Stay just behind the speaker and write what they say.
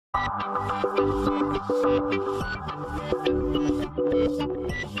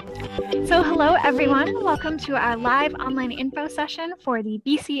So hello everyone, welcome to our live online info session for the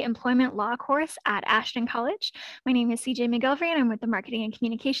BC Employment Law course at Ashton College. My name is CJ McGilvery and I'm with the Marketing and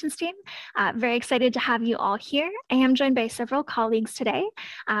Communications team. Very excited to have you all here. I am joined by several colleagues today.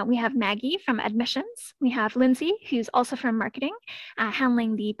 We have Maggie from Admissions. We have Lindsay, who's also from Marketing,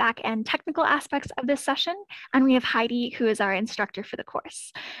 handling the back-end technical aspects of this session. And we have Heidi, who is our instructor for the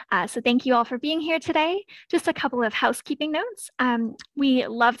course. So thank you all for being here today. Just a couple of housekeeping notes. We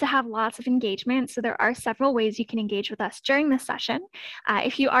love to have lots of engagement, so there are several ways you can engage with us during this session.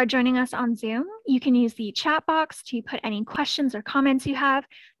 If you are joining us on Zoom, you can use the chat box to put any questions or comments you have.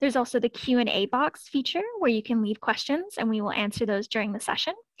 There's also the Q&A box feature where you can leave questions and we will answer those during the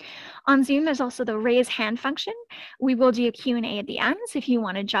session. On Zoom, there's also the raise hand function. We will do a Q&A at the end, so if you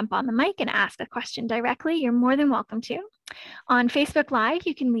want to jump on the mic and ask a question directly, you're more than welcome to. On Facebook Live,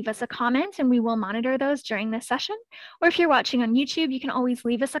 you can leave us a comment and we will monitor those during this session. Or if you're watching on YouTube, you can always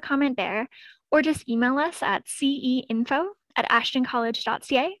leave us a comment there or just email us at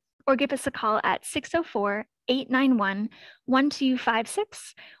ceinfo@ashtoncollege.ca or give us a call at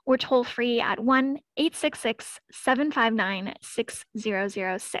 604-891-1256 or toll free at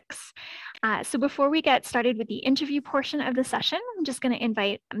 1-866-759-6006. So before we get started with the interview portion of the session, I'm just going to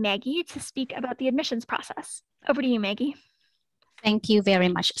invite Maggie to speak about the admissions process. Over to you, Maggie. Thank you very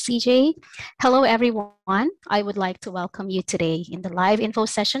much, CJ. Hello, everyone. I would like to welcome you today in the live info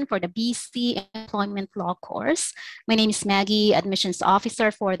session for the BC Employment Law course. My name is Maggie, Admissions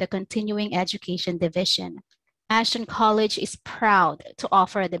Officer for the Continuing Education Division. Ashton College is proud to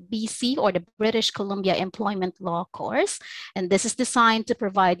offer the BC or the British Columbia Employment Law course, and this is designed to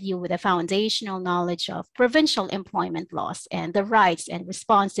provide you with a foundational knowledge of provincial employment laws and the rights and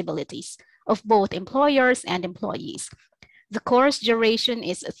responsibilities of both employers and employees. The course duration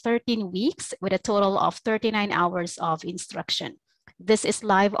is 13 weeks with a total of 39 hours of instruction. This is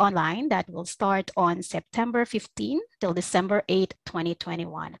live online that will start on September 15 till December 8,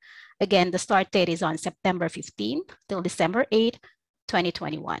 2021. Again, the start date is on September 15 till December 8,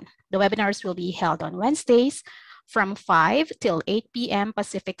 2021. The webinars will be held on Wednesdays from 5 till 8 p.m.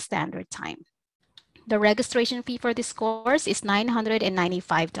 Pacific Standard Time. The registration fee for this course is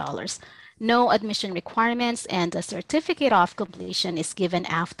 $995. No admission requirements and a certificate of completion is given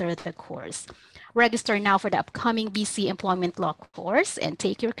after the course. Register now for the upcoming BC Employment Law course and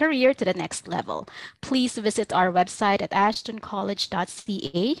take your career to the next level. Please visit our website at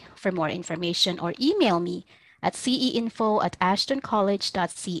ashtoncollege.ca for more information or email me at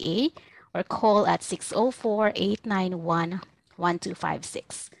ceinfo@ashtoncollege.ca or call at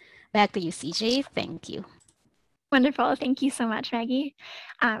 604-891-1256. Back to you, CJ. Thank you. Wonderful. Thank you so much, Maggie.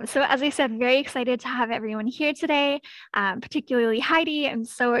 So as I said, very excited to have everyone here today, particularly Heidi. I'm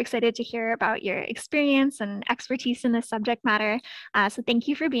so excited to hear about your experience and expertise in this subject matter. So thank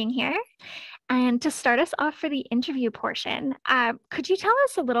you for being here. And to start us off for the interview portion, could you tell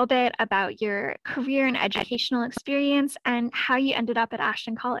us a little bit about your career and educational experience and how you ended up at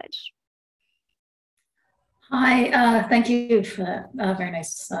Ashton College? Hi, thank you for a very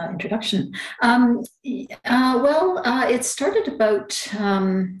nice introduction. It started about,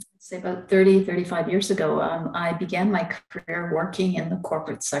 say about 35 years ago. I began my career working in the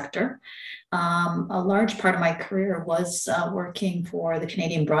corporate sector. A large part of my career was working for the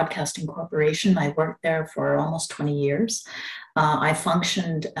Canadian Broadcasting Corporation. I worked there for almost 20 years. I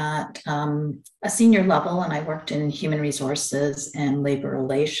functioned at a senior level and I worked in human resources and labor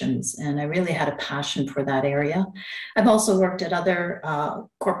relations, and I really had a passion for that area. I've also worked at other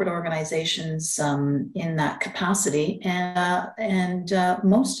corporate organizations in that capacity, and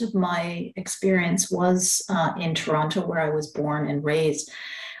most of my experience was in Toronto, where I was born and raised.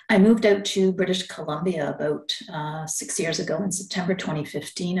 I moved out to British Columbia about 6 years ago in September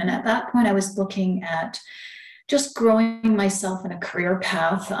 2015, and at that point I was looking at just growing myself in a career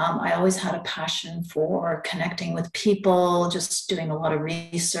path. I always had a passion for connecting with people, just doing a lot of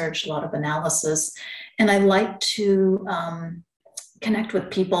research, a lot of analysis, and I like to connect with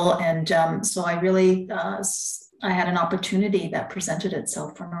people. And so I really, I had an opportunity that presented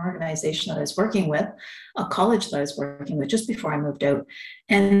itself from an organization that I was working with, a college that I was working with just before I moved out.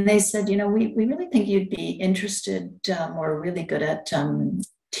 And they said, you know, we really think you'd be interested or really good at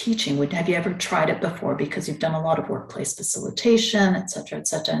teaching. Have you ever tried it before? Because you've done a lot of workplace facilitation, et cetera,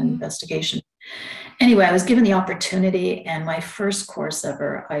 and investigation. Anyway, I was given the opportunity, and my first course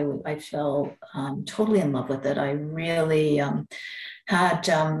ever, I fell totally in love with it. I really had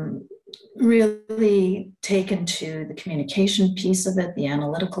really taken to the communication piece of it, the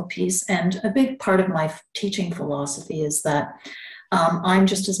analytical piece. And a big part of my teaching philosophy is that I'm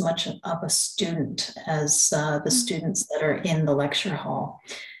just as much of a student as the students that are in the lecture hall.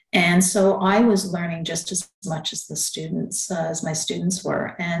 And so I was learning just as much as the students, as my students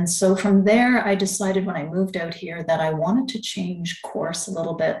were. And so from there, I decided when I moved out here that I wanted to change course a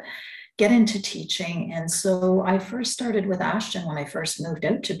little bit, get into teaching. And so I first started with Ashton when I first moved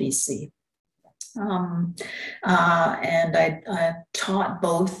out to BC. And I taught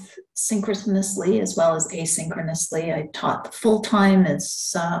both synchronously as well as asynchronously. I taught the full-time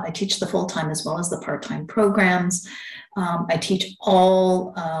as I teach the full-time as well as the part-time programs. I teach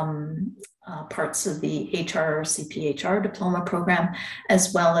all parts of the HR CPHR diploma program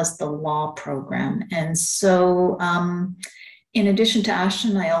as well as the law program. And so in addition to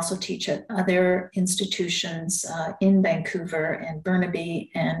Ashton, I also teach at other institutions in Vancouver and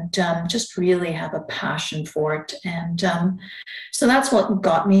Burnaby, and just really have a passion for it. And so that's what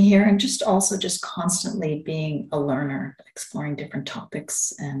got me here, and just also just constantly being a learner, exploring different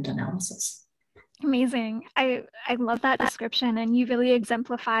topics and analysis. Amazing. I love that description, and you really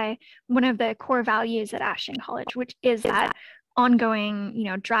exemplify one of the core values at Ashton College, which is that ongoing,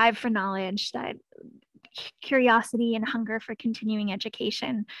 drive for knowledge, that curiosity and hunger for continuing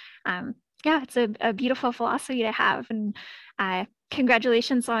education. Yeah, it's a beautiful philosophy to have, and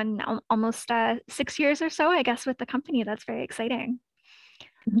congratulations on almost 6 years or so, I guess, with the company. That's very exciting.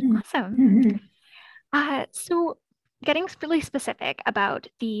 Mm-hmm. Awesome. Mm-hmm. So getting really specific about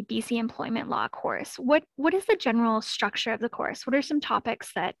the BC Employment Law course, what is the general structure of the course? What are some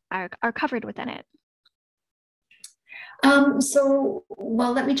topics that are covered within it?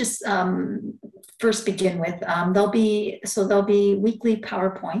 Well, let me just first begin with, there'll be weekly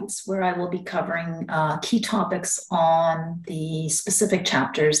PowerPoints where I will be covering key topics on the specific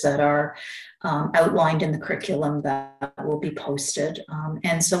chapters that are outlined in the curriculum that will be posted.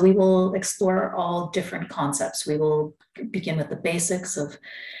 And so we will explore all different concepts. We will begin with the basics of,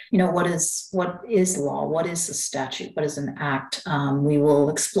 what is law? What is a statute? What is an act? We will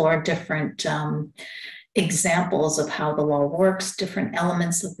explore different examples of how the law works, different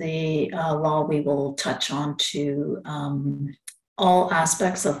elements of the law. We will touch on to all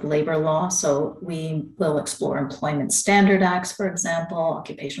aspects of labor law. So we will explore Employment Standard Acts, for example,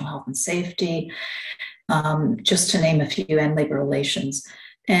 occupational health and safety, just to name a few, and labor relations.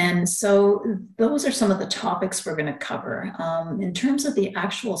 And so those are some of the topics we're going to cover. In terms of the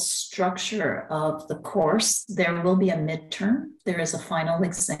actual structure of the course, there will be a midterm. There is a final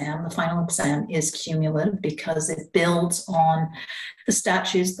exam. The final exam is cumulative because it builds on the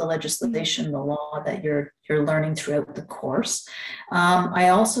statutes, the legislation, the law that you're learning throughout the course. I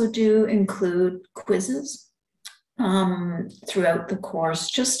also do include quizzes throughout the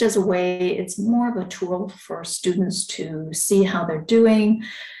course, just as a way, it's more of a tool for students to see how they're doing,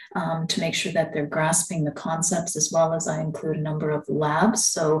 to make sure that they're grasping the concepts, as well as I include a number of labs.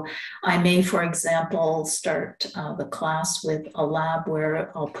 So I may, for example, start the class with a lab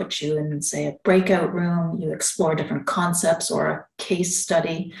where I'll put you in, say, a breakout room, you explore different concepts, or a case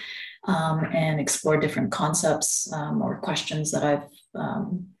study, and explore different concepts or questions that I've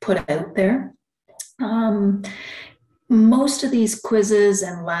put out there. Most of these quizzes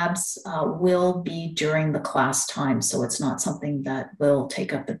and labs will be during the class time, so it's not something that will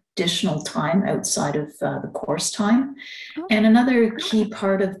take up additional time outside of the course time. And another key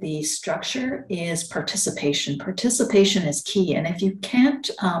part of the structure is participation. Participation is key, and if you can't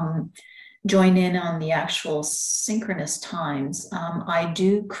join in on the actual synchronous times, I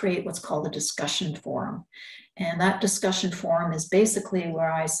do create what's called a discussion forum. And that discussion forum is basically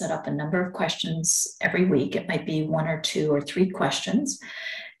where I set up a number of questions every week. It might be 1 or 2 or 3 questions.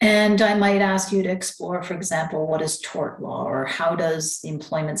 And I might ask you to explore, for example, what is tort law, or how does the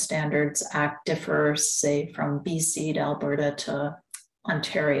Employment Standards Act differ, say, from BC to Alberta to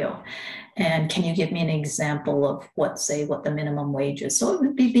Ontario? And can you give me an example of what the minimum wage is? So it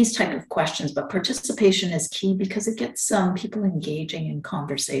would be these type of questions, but participation is key because it gets people engaging in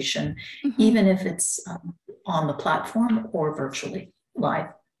conversation, even if it's on the platform or virtually live.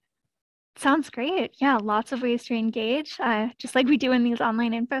 Sounds great. Yeah, lots of ways to engage, just like we do in these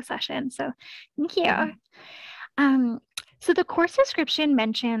online info sessions. So thank you. So the course description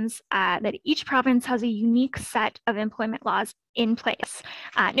mentions that each province has a unique set of employment laws in place.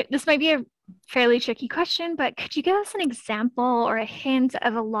 This might be a fairly tricky question, but could you give us an example or a hint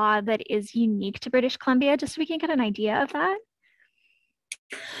of a law that is unique to British Columbia, just so we can get an idea of that?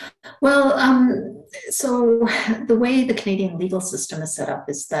 Well, so the way the Canadian legal system is set up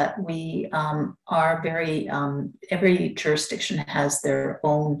is that we are very, every jurisdiction has their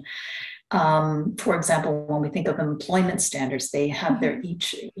own For example, when we think of employment standards, they have their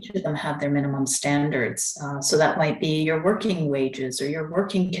each of them have their minimum standards. So that might be your working wages or your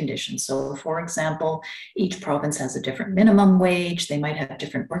working conditions. So, for example, each province has a different minimum wage. They might have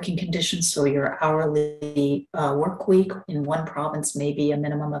different working conditions. So your hourly work week in one province may be a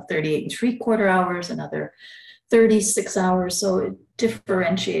minimum of 38.75 hours, another 36 hours. So it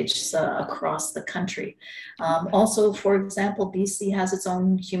differentiates across the country. Also, for example, BC has its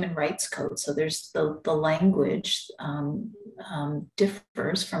own human rights code. So there's the language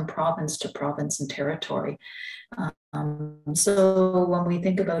differs from province to province and territory. So when we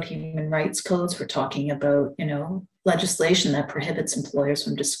think about human rights codes, we're talking about, legislation that prohibits employers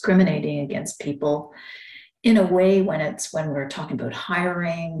from discriminating against people in a way when we're talking about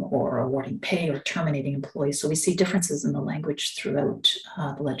hiring or awarding pay or terminating employees. So we see differences in the language throughout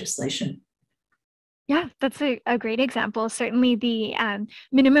the legislation. Yeah, that's a great example. Certainly the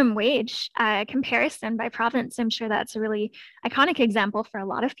minimum wage comparison by province, I'm sure that's a really iconic example for a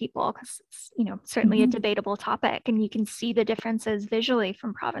lot of people because it's, certainly a debatable topic, and you can see the differences visually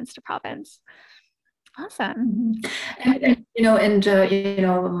from province to province. Awesome. And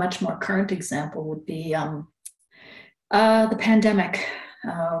a much more current example would be the pandemic,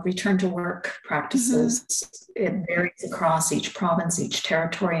 return to work practices. It varies across each province, each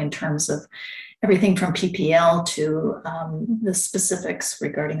territory in terms of everything from PPL to the specifics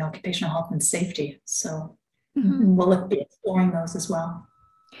regarding occupational health and safety. So we'll be exploring those as well.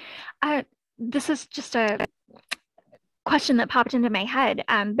 This is just a question that popped into my head,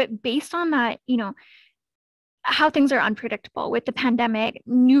 but based on that, how things are unpredictable with the pandemic,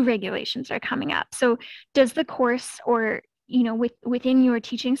 new regulations are coming up. So does the course or, within your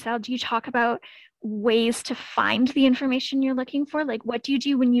teaching style, do you talk about ways to find the information you're looking for? Like, what do you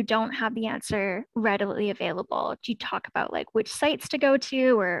do when you don't have the answer readily available? Do you talk about like which sites to go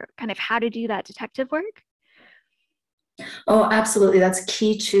to or kind of how to do that detective work? Oh, absolutely. That's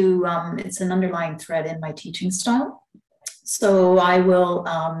key to, it's an underlying thread in my teaching style. So I will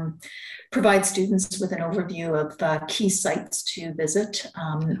provide students with an overview of key sites to visit,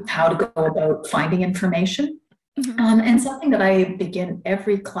 how to go about finding information. And something that I begin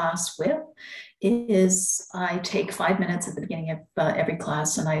every class with is I take 5 minutes at the beginning of every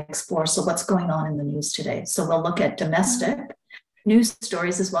class and I explore, so what's going on in the news today? So we'll look at domestic news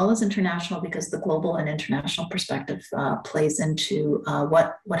stories as well as international, because the global and international perspective plays into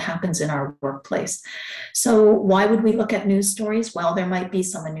what happens in our workplace. So why would we look at news stories? Well, there might be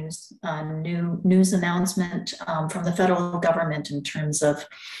some new news announcement from the federal government in terms of,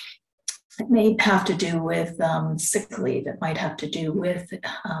 it may have to do with sick leave. It might have to do with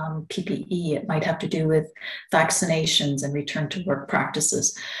PPE. It might have to do with vaccinations and return to work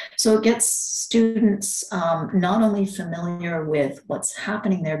practices. So it gets students not only familiar with what's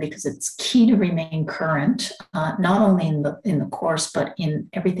happening there, because it's key to remain current, not only in the course, but in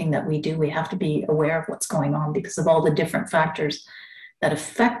everything that we do. We have to be aware of what's going on because of all the different factors that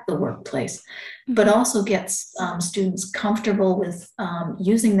affect the workplace, but also gets students comfortable with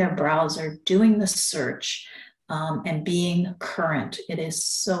using their browser, doing the search, and being current. It is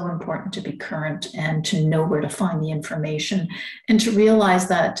so important to be current and to know where to find the information and to realize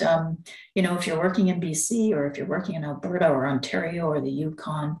that, if you're working in BC or if you're working in Alberta or Ontario or the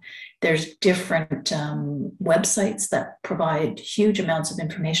Yukon, there's different websites that provide huge amounts of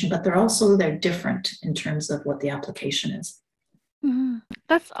information, but they're different in terms of what the application is.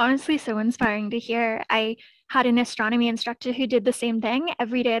 That's honestly so inspiring to hear. I had an astronomy instructor who did the same thing.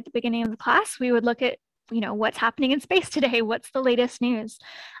 Every day at the beginning of the class, we would look at, what's happening in space today, what's the latest news.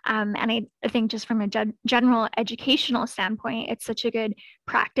 And I think just from a general educational standpoint, it's such a good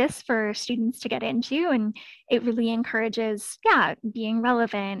practice for students to get into. And it really encourages, being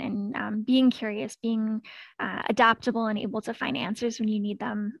relevant and being curious, being adaptable and able to find answers when you need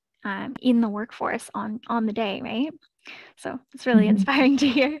them in the workforce on the day, right? So it's really inspiring to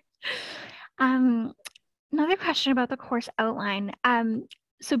hear. Another question about the course outline.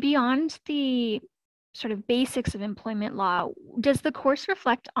 So beyond the sort of basics of employment law, does the course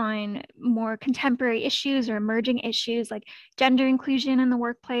reflect on more contemporary issues or emerging issues like gender inclusion in the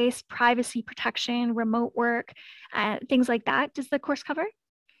workplace, privacy protection, remote work, things like that? Does the course cover?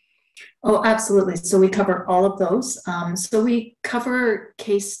 Oh, absolutely. So we cover all of those. So we cover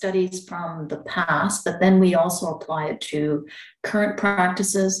case studies from the past, but then we also apply it to current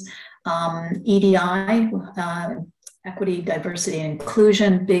practices, EDI, equity, diversity, and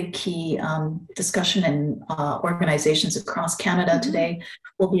inclusion, big key discussion in organizations across Canada today.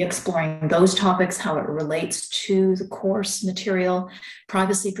 We'll be exploring those topics, how it relates to the course material,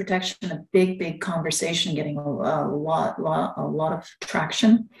 privacy protection, a big conversation, getting a lot of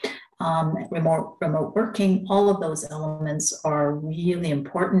traction. remote working, all of those elements are really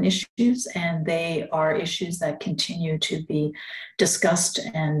important issues, and they are issues that continue to be discussed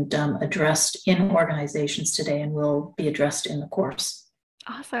and addressed in organizations today and will be addressed in the course.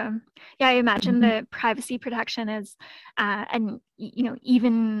 Awesome. Yeah, I imagine the privacy protection is, and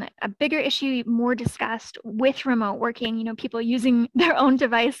even a bigger issue, more discussed with remote working. People using their own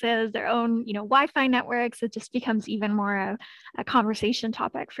devices, their own Wi-Fi networks. It just becomes even more a conversation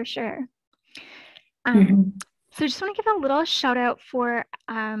topic for sure. So I just want to give a little shout out for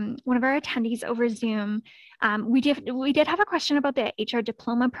one of our attendees over Zoom. We did have a question about the HR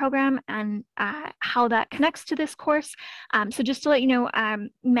diploma program and how that connects to this course. So just to let you know,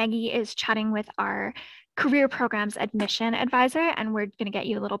 Maggie is chatting with our career programs admission advisor, and we're going to get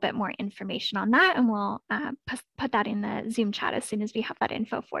you a little bit more information on that, and we'll put that in the Zoom chat as soon as we have that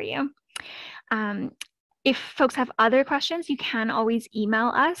info for you. If folks have other questions, you can always email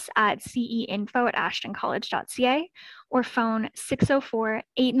us at ceinfo@ashtoncollege.ca or phone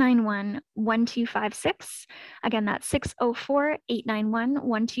 604-891-1256. Again, that's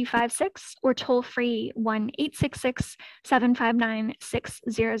 604-891-1256 or toll free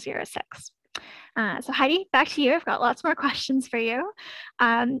 1-866-759-6006. So Heidi, back to you. I've got lots more questions for you.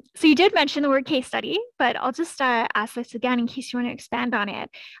 So you did mention the word case study, but I'll just ask this again in case you want to expand on it.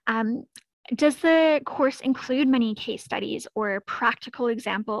 Does the course include many case studies or practical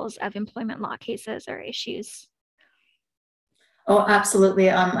examples of employment law cases or issues? Oh, absolutely.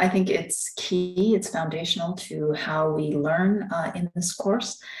 I think it's key, it's foundational to how we learn in this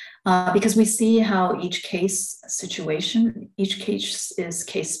course, because we see how each case situation, each case is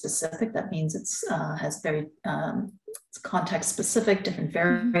case specific. That means it's has very it's context specific, different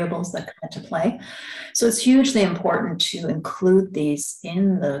variables that come into play. So it's hugely important to include these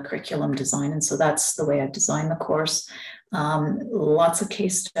in the curriculum design. And so that's the way I've designed the course. Lots of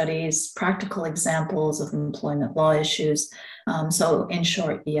case studies, practical examples of employment law issues. So in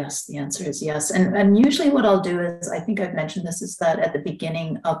short, yes, the answer is yes. And usually what I'll do is, I think I've mentioned this, is that at the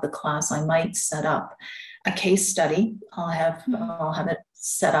beginning of the class, I might set up a case study. I'll have it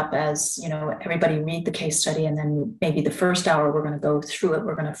set up as, everybody read the case study, and then maybe the first hour we're going to go through it.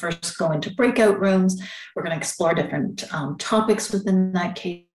 We're going to first go into breakout rooms. We're going to explore different topics within that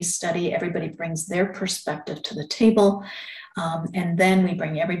case study. Everybody brings their perspective to the table. And then we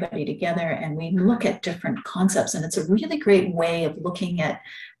bring everybody together and we look at different concepts. And it's a really great way of looking at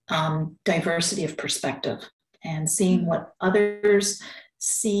diversity of perspective and seeing what others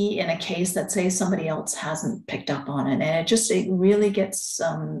see in a case that, say, somebody else hasn't picked up on it. And it really gets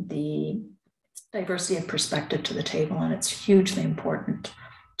the diversity of perspective to the table. And it's hugely important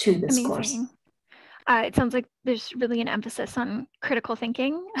to this course. It sounds like there's really an emphasis on critical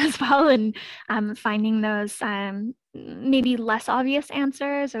thinking as well, and finding those maybe less obvious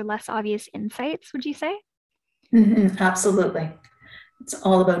answers or less obvious insights, would you say? Absolutely. It's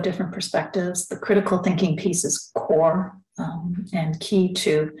all about different perspectives. The critical thinking piece is core and key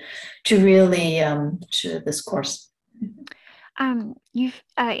to really to this course. You've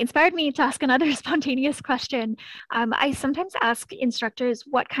inspired me to ask another spontaneous question. I sometimes ask instructors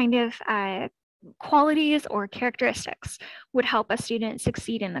what kind of qualities or characteristics would help a student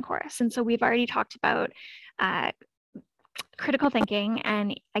succeed in the course. And so we've already talked about critical thinking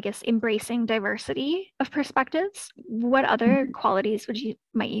and, I guess, embracing diversity of perspectives. What other qualities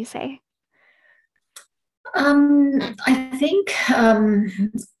might you say? I think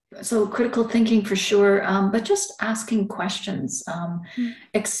so critical thinking for sure, but just asking questions,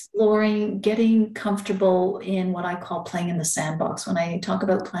 exploring, getting comfortable in what I call playing in the sandbox. When I talk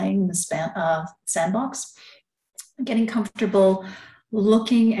about playing in the sandbox, getting comfortable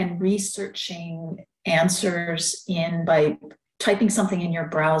looking and researching answers by typing something in your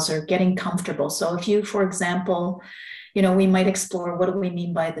browser, getting comfortable. So if you, for example, we might explore what do we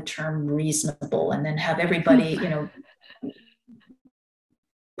mean by the term reasonable, and then have everybody,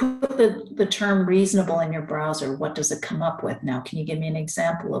 put the term reasonable in your browser. What does it come up with? Now, can you give me an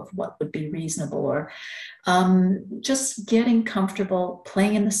example of what would be reasonable? Or just getting comfortable,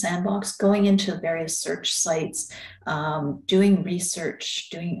 playing in the sandbox, going into various search sites, doing research,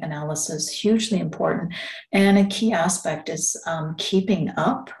 doing analysis, hugely important. And a key aspect is keeping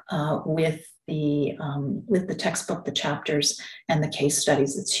up with the textbook, the chapters, and the case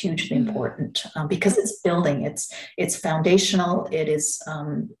studies. It's hugely important because it's building. It's foundational. It is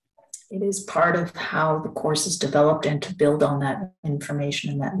part of how the course is developed, and to build on that information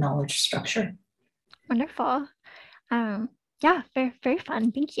and that knowledge structure. Wonderful. Yeah, very, very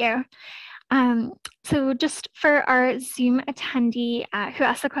fun. Thank you. So just for our Zoom attendee who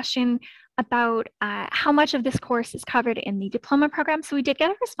asked the question about how much of this course is covered in the diploma program. So we did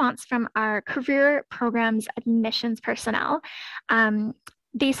get a response from our career programs admissions personnel.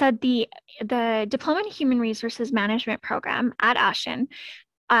 They said the Diploma in Human Resources Management program at Ashton,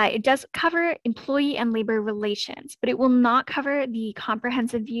 it does cover employee and labor relations, but it will not cover the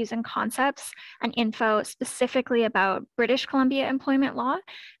comprehensive views and concepts and info specifically about British Columbia employment law,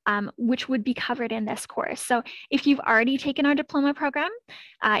 which would be covered in this course. So if you've already taken our diploma program,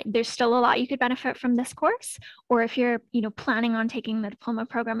 there's still a lot you could benefit from this course. Or if you're planning on taking the diploma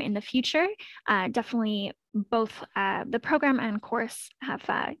program in the future, definitely both the program and course have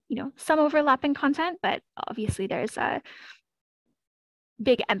some overlapping content, but obviously there's a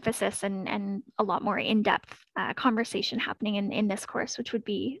big emphasis and a lot more in-depth conversation happening in this course, which would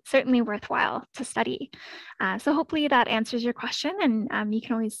be certainly worthwhile to study. So hopefully that answers your question, and you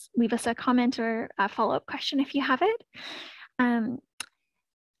can always leave us a comment or a follow-up question if you have it.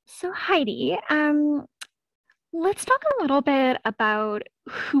 So Heidi, let's talk a little bit about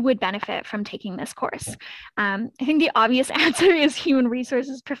who would benefit from taking this course. I think the obvious answer is human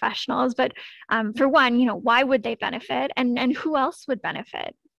resources professionals, but for one, why would they benefit, and who else would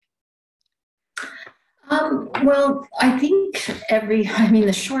benefit? Well, I think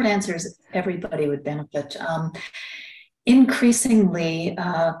the short answer is everybody would benefit. Increasingly,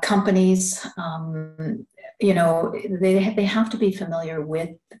 companies, they have to be familiar with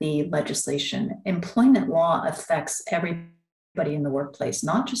the legislation. Employment law affects everybody in the workplace,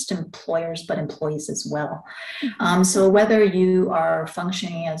 not just employers, but employees as well. So whether you are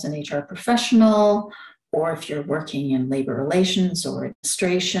functioning as an HR professional, or if you're working in labor relations or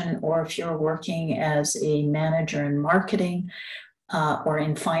administration, or if you're working as a manager in marketing or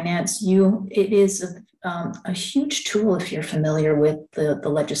in finance, it is a huge tool if you're familiar with the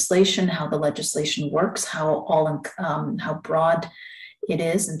legislation, how the legislation works, how broad it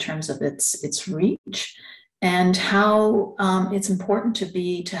is in terms of its reach, and how it's important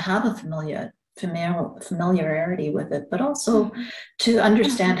to have a familiarity with it, but also to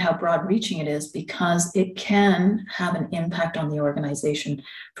understand how broad-reaching it is, because it can have an impact on the organization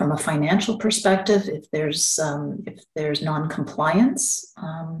from a financial perspective. If there's non-compliance,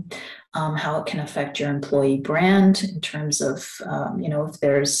 how it can affect your employee brand in terms of if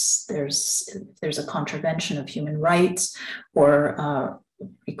there's a contravention of human rights or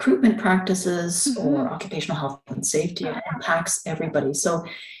recruitment practices or occupational health and safety. It impacts everybody. So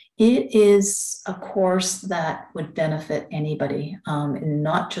it is a course that would benefit anybody, and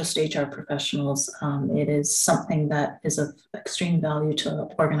not just HR professionals. It is something that is of extreme value to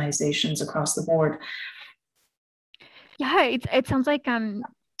organizations across the board. Yeah, it sounds like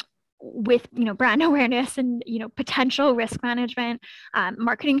with brand awareness and potential risk management,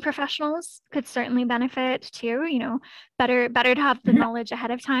 marketing professionals could certainly benefit too. Better to have the knowledge ahead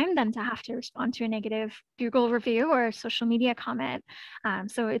of time than to have to respond to a negative Google review or social media comment.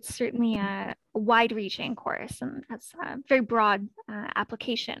 So it's certainly a wide-reaching course, and has a very broad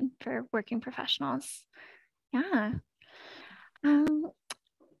application for working professionals. Yeah.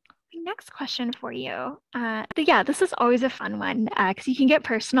 Next question for you. This is always a fun one because you can get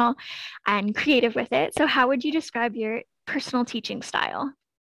personal and creative with it. So how would you describe your personal teaching style?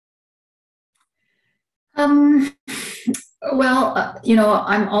 I'm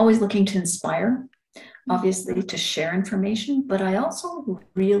always looking to inspire, obviously to share information, but I also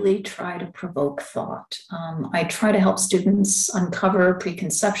really try to provoke thought. I try to help students uncover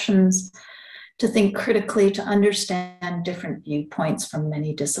preconceptions, to think critically, to understand different viewpoints from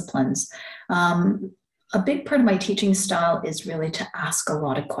many disciplines. A big part of my teaching style is really to ask a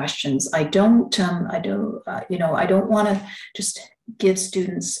lot of questions. I don't want to just give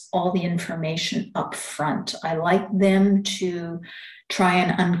students all the information up front. I like them to try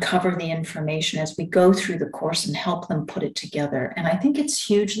and uncover the information as we go through the course and help them put it together. And I think it's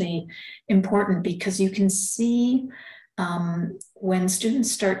hugely important, because you can see when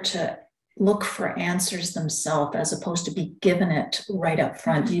students start to look for answers themselves as opposed to be given it right up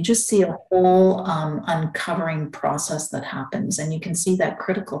front, you just see a whole uncovering process that happens, and you can see that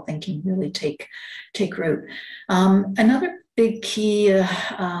critical thinking really take root. Another big key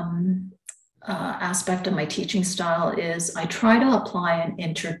aspect of my teaching style is I try to apply an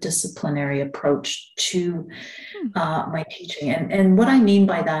interdisciplinary approach to my teaching. And what I mean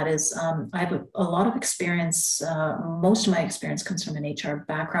by that is I have a lot of experience. Most of my experience comes from an HR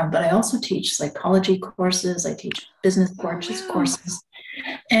background, but I also teach psychology courses. I teach business courses.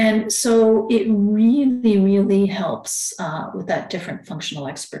 And so it really, really helps with that different functional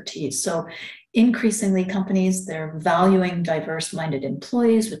expertise. So increasingly companies, they're valuing diverse-minded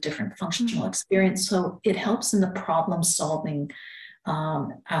employees with different functional experience. So it helps in the problem-solving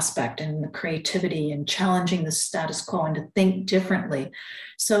aspect and the creativity and challenging the status quo and to think differently.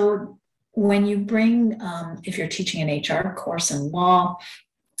 So when you bring, if you're teaching an HR course in law,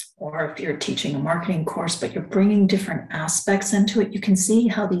 or if you're teaching a marketing course, but you're bringing different aspects into it, you can see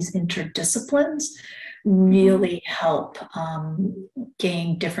how these interdisciplines really help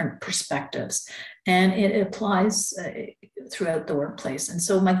gain different perspectives. And it applies throughout the workplace. And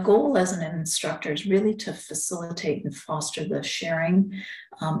so my goal as an instructor is really to facilitate and foster the sharing,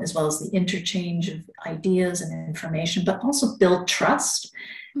 as well as the interchange of ideas and information, but also build trust.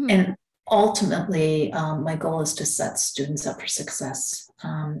 And ultimately, my goal is to set students up for success.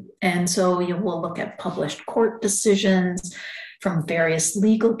 And so you will look at published court decisions from various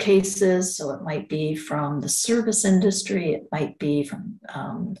legal cases. So it might be from the service industry, it might be from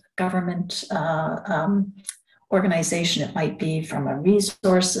government organization, it might be from a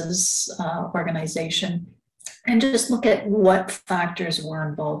resources organization, and just look at what factors were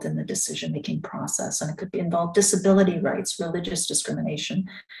involved in the decision-making process. And it could be involved disability rights, religious discrimination,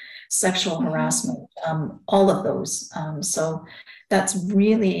 sexual harassment, all of those. So that's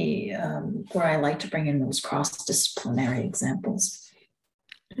really where I like to bring in those cross-disciplinary examples.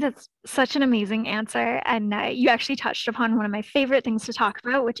 That's such an amazing answer. And you actually touched upon one of my favorite things to talk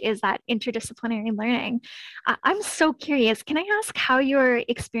about, which is that interdisciplinary learning. I'm so curious, can I ask how your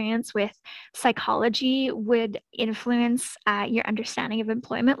experience with psychology would influence your understanding of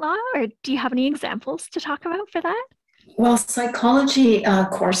employment law? Or do you have any examples to talk about for that? Well, psychology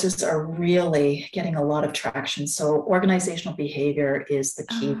courses are really getting a lot of traction. So organizational behavior is the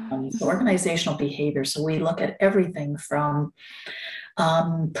key one. So organizational behavior. So we look at everything from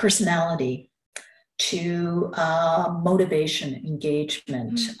personality to motivation,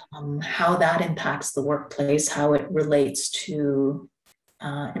 engagement, how that impacts the workplace, how it relates to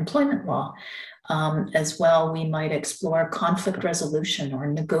employment law. As well, we might explore conflict resolution or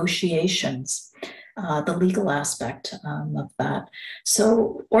negotiations, the legal aspect of that.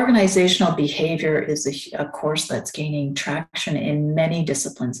 So organizational behavior is a course that's gaining traction in many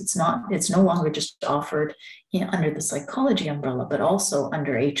disciplines. It's no longer just offered under the psychology umbrella, but also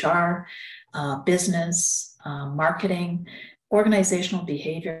under HR, business, marketing. Organizational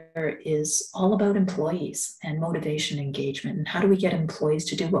behavior is all about employees and motivation, engagement, and how do we get employees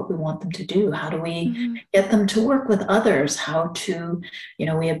to do what we want them to do? How do we get them to work with others? How to,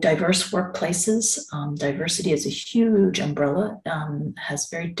 we have diverse workplaces. Diversity is a huge umbrella, has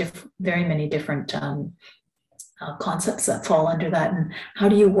very many different concepts that fall under that. And how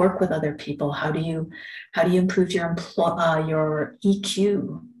do you work with other people? How do you improve your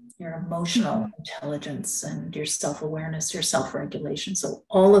EQ? Your emotional intelligence and your self-awareness, your self-regulation. So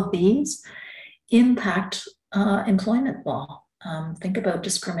all of these impact employment law. Think about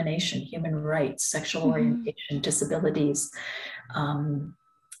discrimination, human rights, sexual orientation, disabilities. How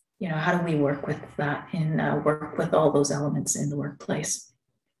do we work with that and work with all those elements in the workplace?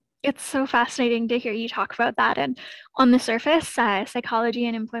 It's so fascinating to hear you talk about that. And on the surface, psychology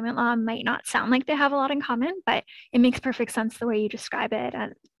and employment law might not sound like they have a lot in common, but it makes perfect sense the way you describe it,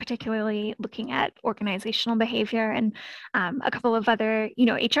 particularly looking at organizational behavior and a couple of other,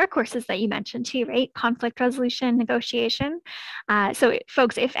 HR courses that you mentioned too, right? Conflict resolution, negotiation. So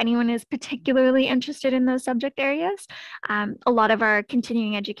folks, if anyone is particularly interested in those subject areas, a lot of our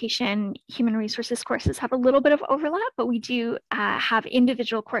continuing education human resources courses have a little bit of overlap, but we do have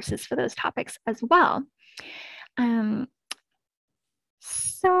individual courses for those topics as well.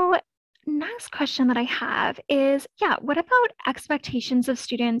 So next question that I have is, what about expectations of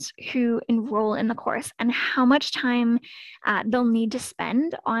students who enroll in the course and how much time they'll need to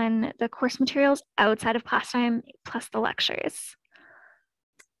spend on the course materials outside of class time plus the lectures?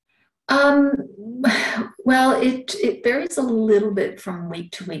 Well, it varies a little bit from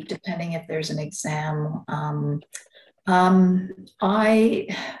week to week, depending if there's an exam.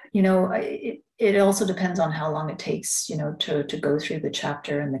 It also depends on how long it takes, to go through the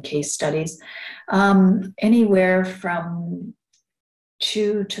chapter and the case studies. Anywhere from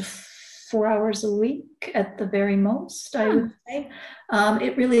 2 to 4 hours a week at the very most, I would say.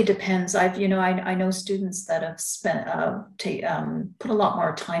 It really depends. I know students that have spent put a lot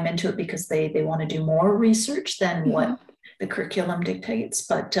more time into it because they want to do more research than what the curriculum dictates.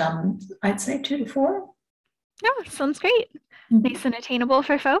 But I'd say 2 to 4. No, sounds great. Nice and attainable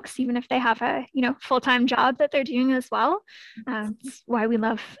for folks, even if they have a, full-time job that they're doing as well. It's why we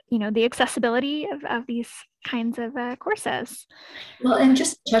love, the accessibility of these kinds of courses. Well, and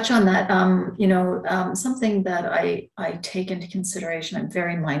just touch on that, something that I take into consideration, I'm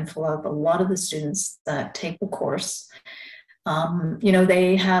very mindful of. A lot of the students that take the course,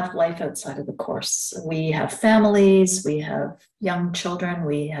 they have life outside of the course. We have families, we have young children,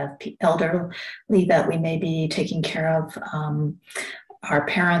 we have elderly that we may be taking care of, our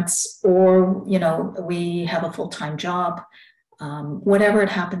parents, or, we have a full-time job, whatever it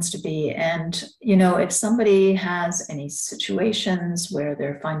happens to be. And, if somebody has any situations where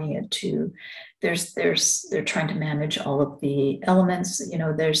they're finding it they're trying to manage all of the elements,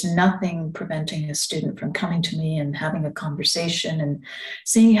 there's nothing preventing a student from coming to me and having a conversation and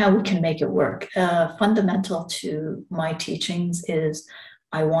seeing how we can make it work. Fundamental to my teachings is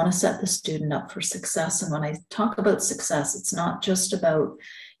I want to set the student up for success. And when I talk about success, it's not just about,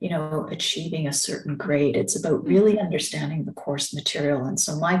 achieving a certain grade. It's about really understanding the course material. And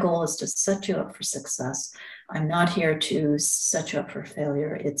so my goal is to set you up for success. I'm not here to set you up for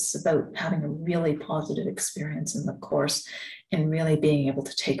failure. It's about having a really positive experience in the course and really being able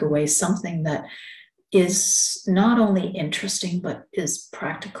to take away something that is not only interesting, but is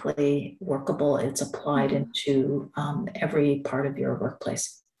practically workable. It's applied into every part of your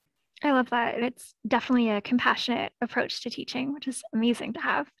workplace. I love that. It's definitely a compassionate approach to teaching, which is amazing to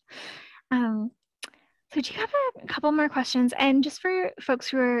have. So do you have a couple more questions? And just for folks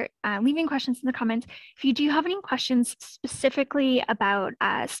who are leaving questions in the comments, if you do have any questions specifically about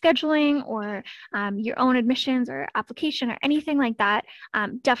scheduling or your own admissions or application or anything like that,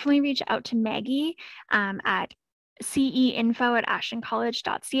 definitely reach out to Maggie at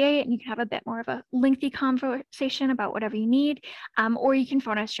ceinfo@ashtoncollege.ca, and you can have a bit more of a lengthy conversation about whatever you need, or you can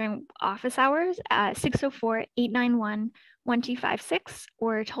phone us during office hours at 604-891-1256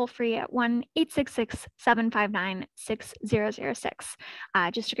 or toll free at 1-866-759-6006.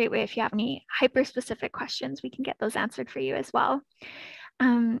 Just a great way if you have any hyper specific questions, we can get those answered for you as well.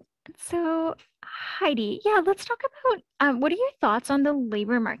 So Heidi, let's talk about what are your thoughts on the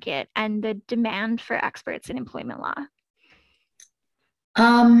labor market and the demand for experts in employment law?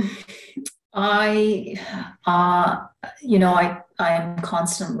 I'm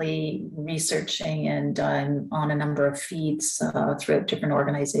constantly researching, and I'm on a number of feeds throughout different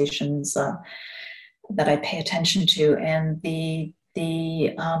organizations that I pay attention to, and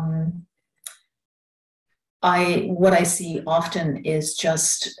what I see often is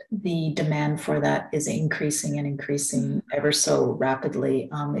just the demand for that is increasing and increasing ever so rapidly.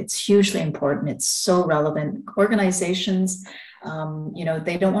 It's hugely important. It's so relevant. Organizations,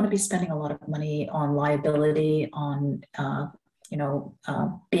 they don't want to be spending a lot of money on liability, on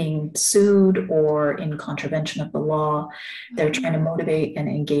being sued or in contravention of the law. They're trying to motivate and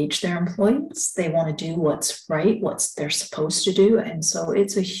engage their employees. They want to do what's right, what they're supposed to do. And so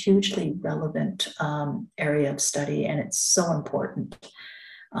it's a hugely relevant area of study, and it's so important.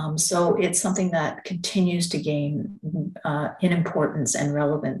 So it's something that continues to gain in importance and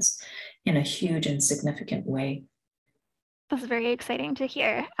relevance in a huge and significant way. That's very exciting to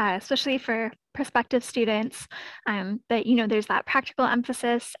hear, especially for prospective students, that, there's that practical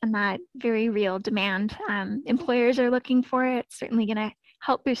emphasis and that very real demand. Employers are looking for it. It's certainly going to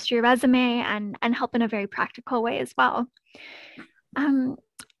help boost your resume and help in a very practical way as well. Another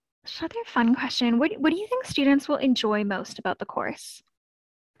fun question. What do you think students will enjoy most about the course?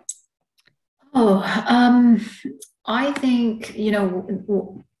 I think,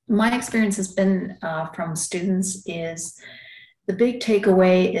 my experience has been from students is the big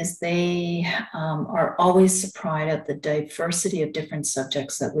takeaway is they are always surprised at the diversity of different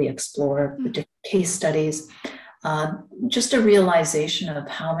subjects that we explore, the different case studies, just a realization of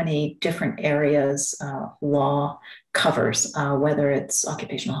how many different areas law covers, whether it's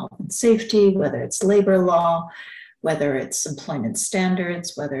occupational health and safety, whether it's labor law, whether it's employment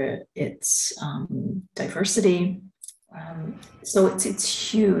standards, whether it's diversity. So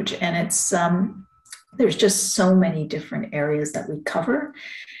it's huge, and it's there's just so many different areas that we cover.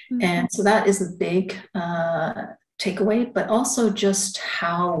 And so that is the big takeaway, but also just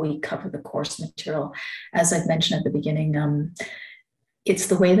how we cover the course material. As I've mentioned at the beginning, it's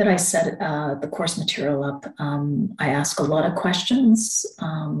the way that I set the course material up. I ask a lot of questions.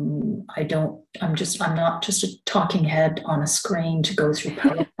 I'm not just a talking head on a screen to go through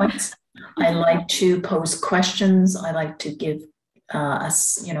PowerPoints. I like to pose questions. I like to give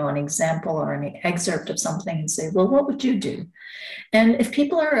an example or an excerpt of something and say, well, what would you do? And if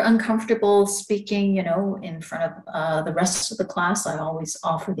people are uncomfortable speaking, in front of the rest of the class, I always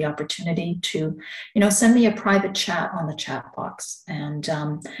offer the opportunity to, send me a private chat on the chat box. And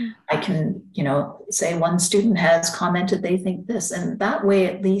I can, say one student has commented they think this, and that way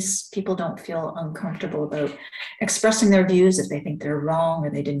at least people don't feel uncomfortable about expressing their views if they think they're wrong or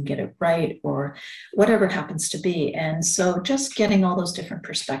they didn't get it right or whatever it happens to be. And so just getting all those different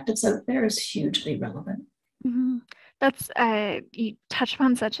perspectives out there is hugely relevant. Mm-hmm. That's you touched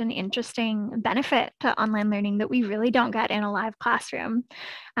upon such an interesting benefit to online learning that we really don't get in a live classroom.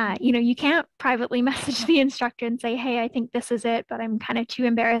 You can't privately message the instructor and say, hey, I think this is it, but I'm kind of too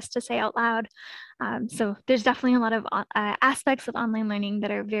embarrassed to say out loud. So there's definitely a lot of aspects of online learning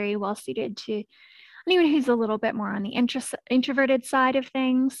that are very well suited to anyone who's a little bit more on the introverted side of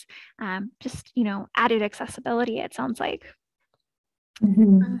things. Just, added accessibility, it sounds like.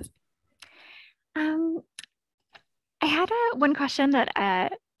 Mm-hmm. I had one question that I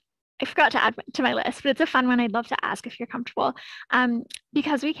forgot to add to my list, but it's a fun one I'd love to ask if you're comfortable.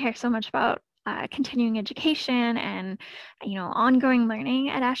 Because we care so much about continuing education and ongoing learning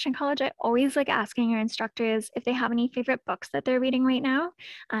at Ashton College, I always like asking our instructors if they have any favorite books that they're reading right now,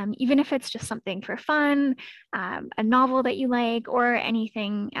 even if it's just something for fun, a novel that you like, or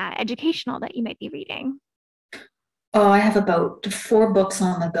anything educational that you might be reading. Oh, I have about 4 books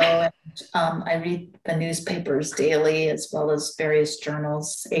on the go, and I read the newspapers daily as well as various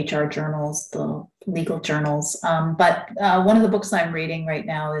journals, HR journals, the legal journals. But one of the books I'm reading right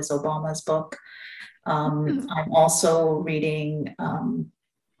now is Obama's book. I'm also reading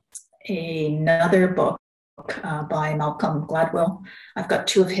another book by Malcolm Gladwell. I've got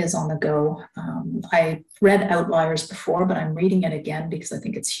 2 of his on the go. I read Outliers before, but I'm reading it again because I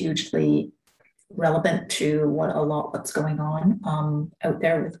think it's hugely relevant to what's going on out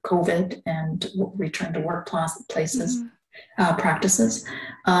there with COVID and return to work places practices.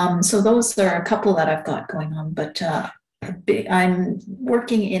 So those are a couple that I've got going on, but I'm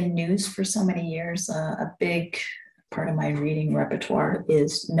working in news for so many years. A big part of my reading repertoire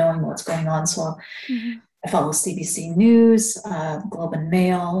is knowing what's going on. So I follow CBC News, Globe and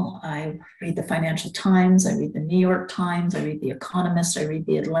Mail. I read the Financial Times. I read the New York Times. I read the Economist. I read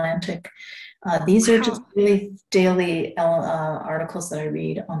the Atlantic. These are just really daily articles that I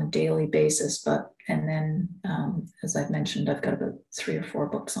read on a daily basis. And then, as I've mentioned, I've got about 3 or 4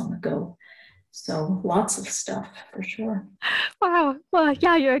 books on the go. So lots of stuff for sure. Wow. Well,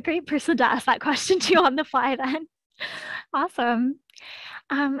 yeah, you're a great person to ask that question to on the fly then. Awesome.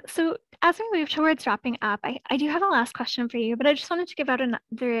 So as we move towards wrapping up, I do have a last question for you, but I just wanted to give out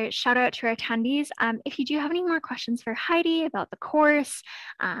another shout out to our attendees. If you do have any more questions for Heidi about the course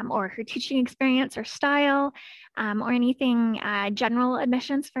or her teaching experience or style or anything general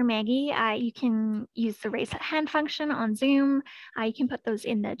admissions for Maggie, you can use the raise hand function on Zoom. You can put those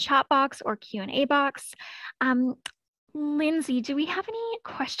in the chat box or Q&A box. Lindsay, do we have any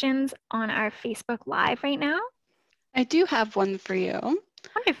questions on our Facebook Live right now? I do have one for you.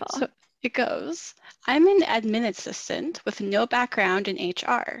 Wonderful. So it goes, I'm an admin assistant with no background in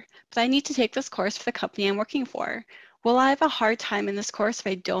HR, but I need to take this course for the company I'm working for. Will I have a hard time in this course if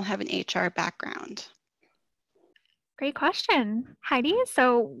I don't have an HR background? Great question, Heidi.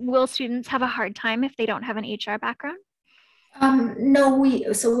 So will students have a hard time if they don't have an HR background? No, we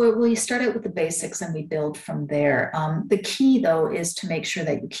start out with the basics and we build from there. The key though is to make sure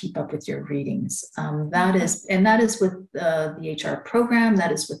that you keep up with your readings. That is with the HR program.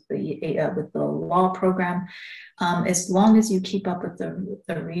 That is with the law program. As long as you keep up with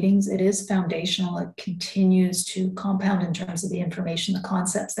the readings, it is foundational. It continues to compound in terms of the information, the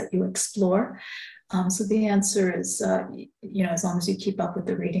concepts that you explore. So the answer is, as long as you keep up with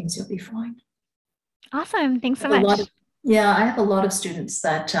the readings, you'll be fine. Awesome. Thanks so much. Yeah, I have a lot of students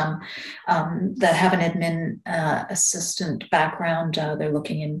that have an admin assistant background. They're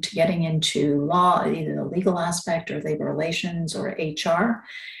looking into getting into law, either the legal aspect or labor relations or HR,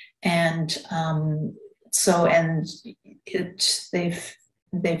 and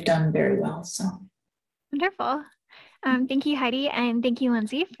they've done very well. So wonderful. Thank you, Heidi, and thank you,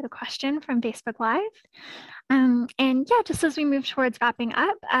 Lindsay, for the question from Facebook Live. And yeah, just as we move towards wrapping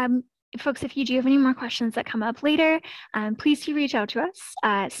up. Folks, if you do have any more questions that come up later, please do reach out to us,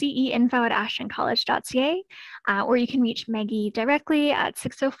 ceinfo@ashtoncollege.ca, or you can reach Maggie directly at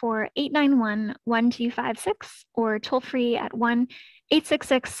 604-891-1256 or toll free at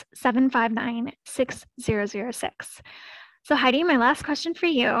 1-866-759-6006. So Heidi, my last question for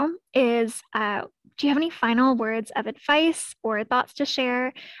you is, do you have any final words of advice or thoughts to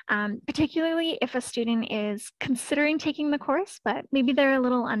share, particularly if a student is considering taking the course, but maybe they're a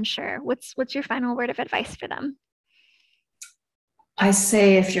little unsure? What's your final word of advice for them? I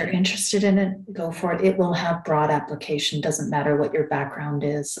say if you're interested in it, go for it. It will have broad application, doesn't matter what your background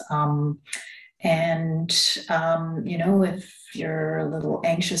is. You know, if you're a little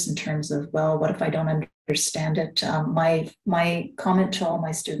anxious in terms of, well, what if I don't understand it? My comment to all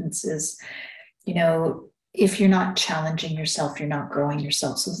my students is, you know, if you're not challenging yourself, you're not growing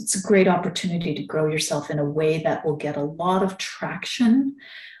yourself. So it's a great opportunity to grow yourself in a way that will get a lot of traction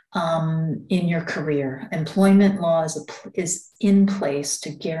in your career. Employment law is in place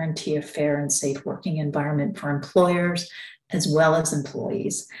to guarantee a fair and safe working environment for employers as well as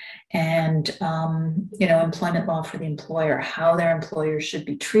employees. And, you know, employment law for the employer, how their employers should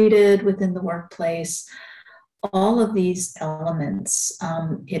be treated within the workplace, all of these elements,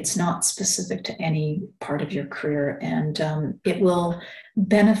 it's not specific to any part of your career, and it will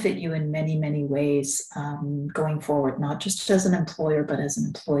benefit you in many, many ways going forward, not just as an employer, but as an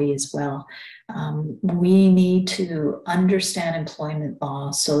employee as well. We need to understand employment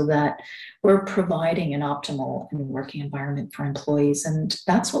law so that we're providing an optimal and working environment for employees. And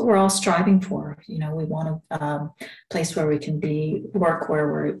that's what we're all striving for. You know, we want a place where we can work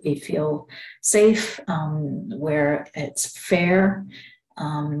where we feel safe, where it's fair,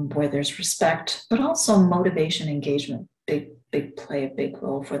 where there's respect, but also motivation, engagement, play a big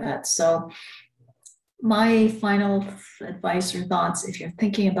role for that. So my final advice or thoughts, if you're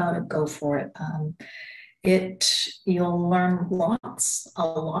thinking about it, go for it. You'll learn a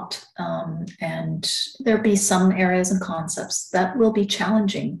lot, and there'll be some areas and concepts that will be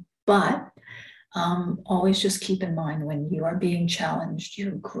challenging, but always just keep in mind when you are being challenged,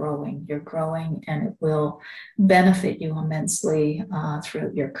 you're growing, and it will benefit you immensely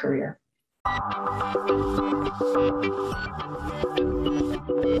throughout your career.